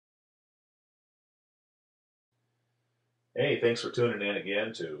Hey, thanks for tuning in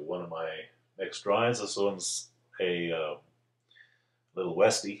again to one of my next drawings. This one's a little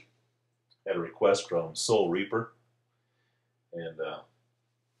Westy. Had a request from Soul Reaper, and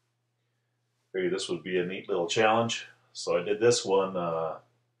figured this would be a neat little challenge. So I did this one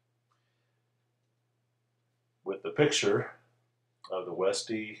with the picture of the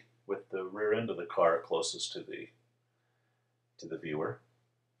Westy with the rear end of the car closest to the viewer.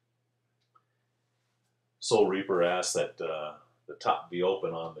 Soul Reaper asked that the top be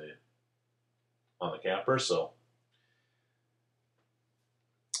open on the camper, so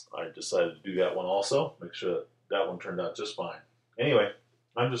I decided to do that one also. Make sure that one turned out just fine. Anyway,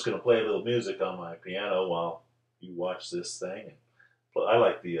 I'm just going to play a little music on my piano while you watch this thing. I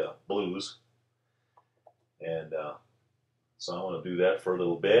like the blues, and so I want to do that for a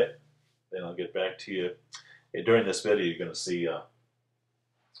little bit. Then I'll get back to you. And during this video, you're going to see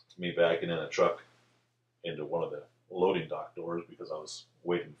me backing in a truck into one of the loading dock doors because I was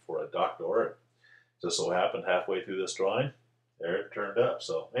waiting for a dock door. It just so happened halfway through this drawing, there it turned up.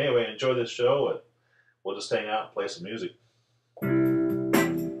 So anyway, enjoy this show, and we'll just hang out and play some music.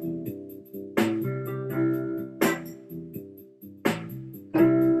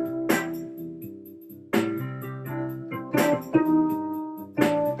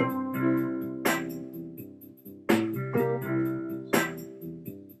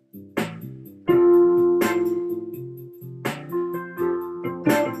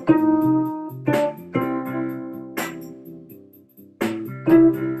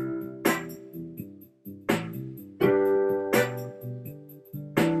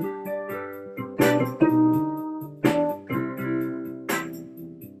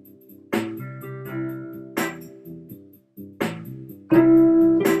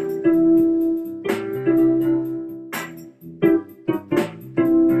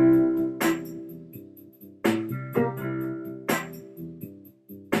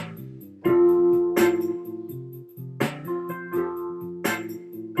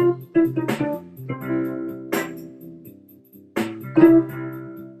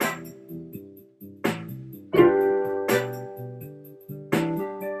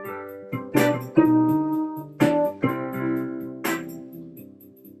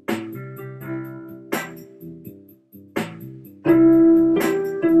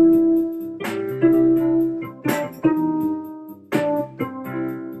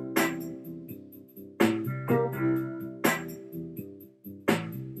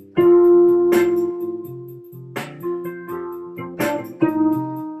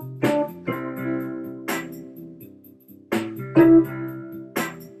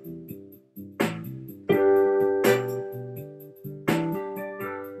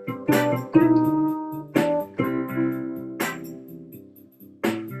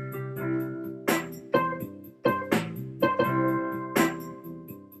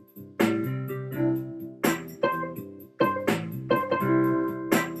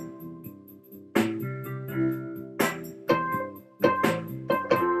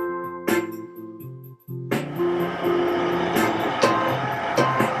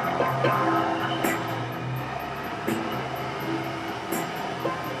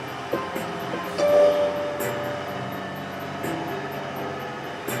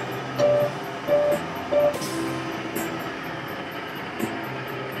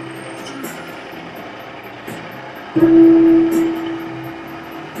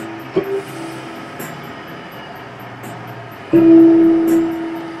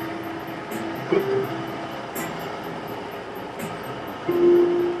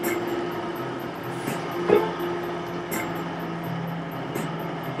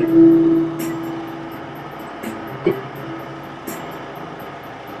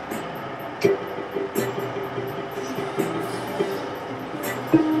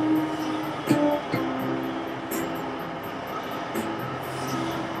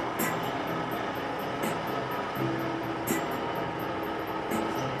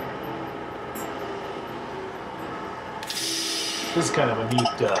 This is kind of a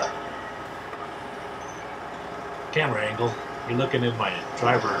neat camera angle. You're looking in my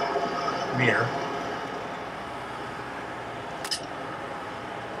driver mirror.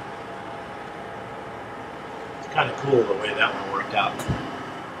 It's kind of cool the way that one worked out.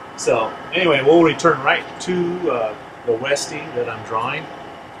 So anyway, we'll return right to the Westy that I'm drawing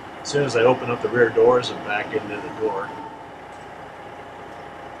as soon as I open up the rear doors and back into the door.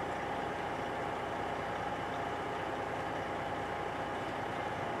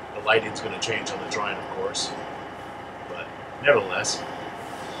 The lighting's going to change on the drawing, of course, but nevertheless,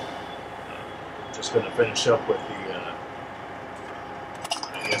 I'm just going to finish up with the,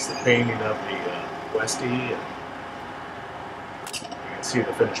 I guess, the painting of the Westy. And and see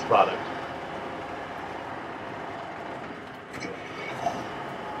the finished product.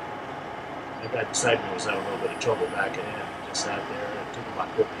 I decided I was having a little bit of trouble backing in. Just sat there. It took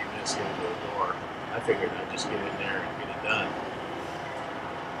about 15 minutes to get into the door. I figured I'd just get in there and get it done.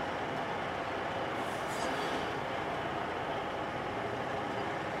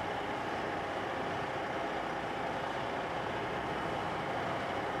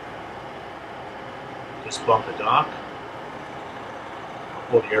 Just bump the dock,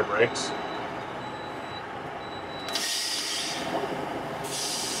 pull the air brakes.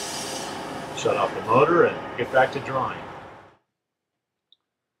 Shut off the motor and get back to drawing.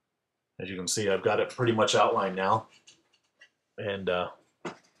 As you can see, I've got it pretty much outlined now. And I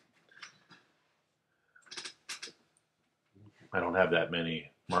don't have that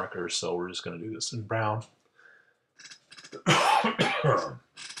many markers, so we're just going to do this in brown.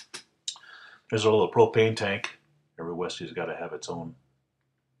 There's a little propane tank. Every Westy's got to have its own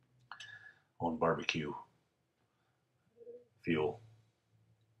barbecue fuel.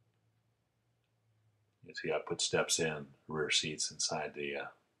 You see, I put steps in, rear seats inside the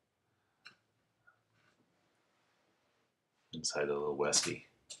little Westy.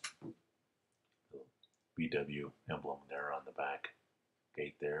 Little VW emblem there on the back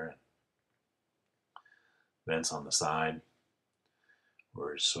gate there, and vents on the side.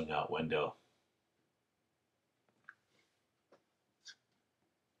 Or swing out window.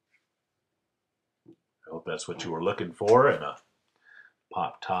 I hope that's what you were looking for in a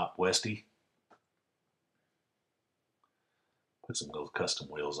pop top Westy. Put some little custom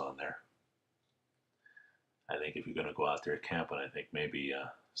wheels on there. I think if you're going to go out there camping, I think maybe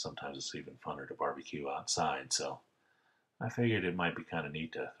sometimes it's even funner to barbecue outside. So I figured it might be kind of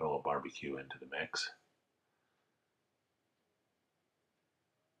neat to throw a barbecue into the mix.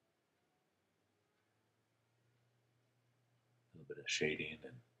 A little bit of shading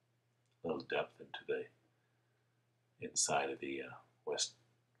and a little depth into the inside of the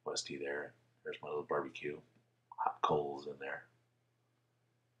Westy there. There's my little barbecue. Hot coals in there.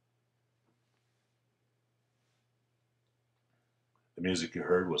 The music you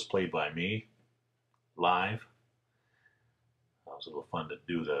heard was played by me live. It was a little fun to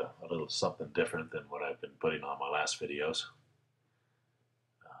do a little something different than what I've been putting on my last videos.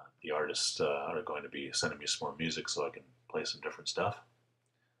 The artists are going to be sending me some more music so I can play some different stuff.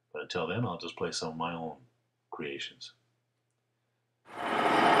 But until then, I'll just play some of my own creations. Well,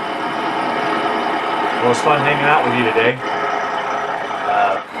 it was fun hanging out with you today.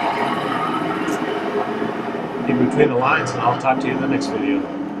 In between the lines, and I'll talk to you in the next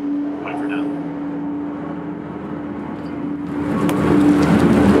video.